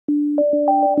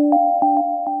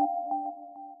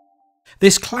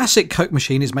This classic Coke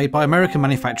machine is made by American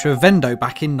manufacturer Vendo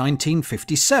back in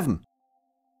 1957.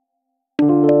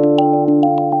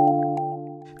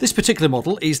 This particular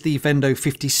model is the Vendo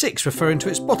 56, referring to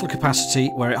its bottle capacity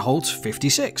where it holds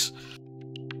 56.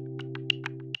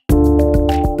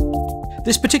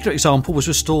 This particular example was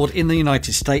restored in the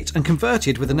United States and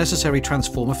converted with the necessary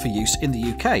transformer for use in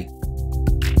the UK.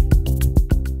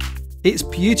 It's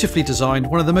beautifully designed,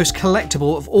 one of the most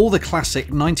collectible of all the classic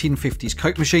 1950s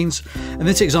Coke machines, and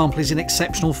this example is in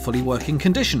exceptional fully working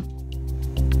condition.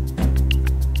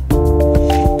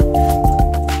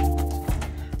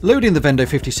 Loading the Vendo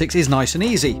 56 is nice and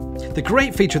easy. The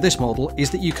great feature of this model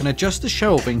is that you can adjust the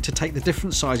shelving to take the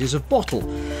different sizes of bottle,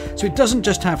 so it doesn't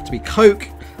just have to be Coke,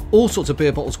 all sorts of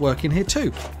beer bottles work in here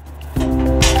too.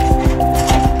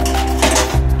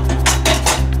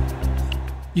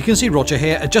 You can see Roger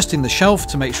here adjusting the shelf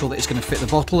to make sure that it's going to fit the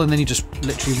bottle, and then you just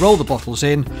literally roll the bottles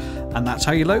in, and that's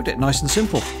how you load it, nice and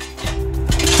simple.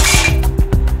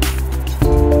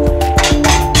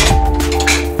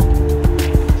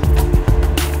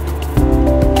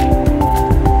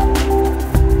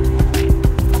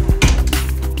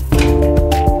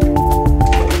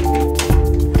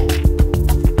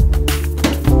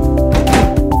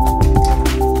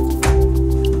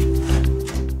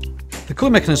 The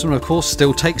cooling mechanism, of course,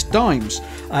 still takes dimes.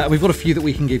 We've got a few that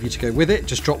we can give you to go with it.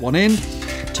 Just drop one in,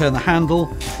 turn the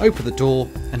handle, open the door,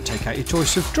 and take out your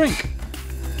choice of drink.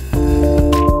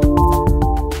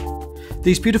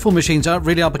 These beautiful machines are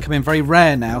becoming very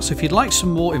rare now, so if you'd like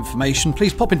some more information,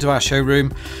 please pop into our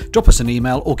showroom, drop us an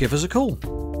email, or give us a call.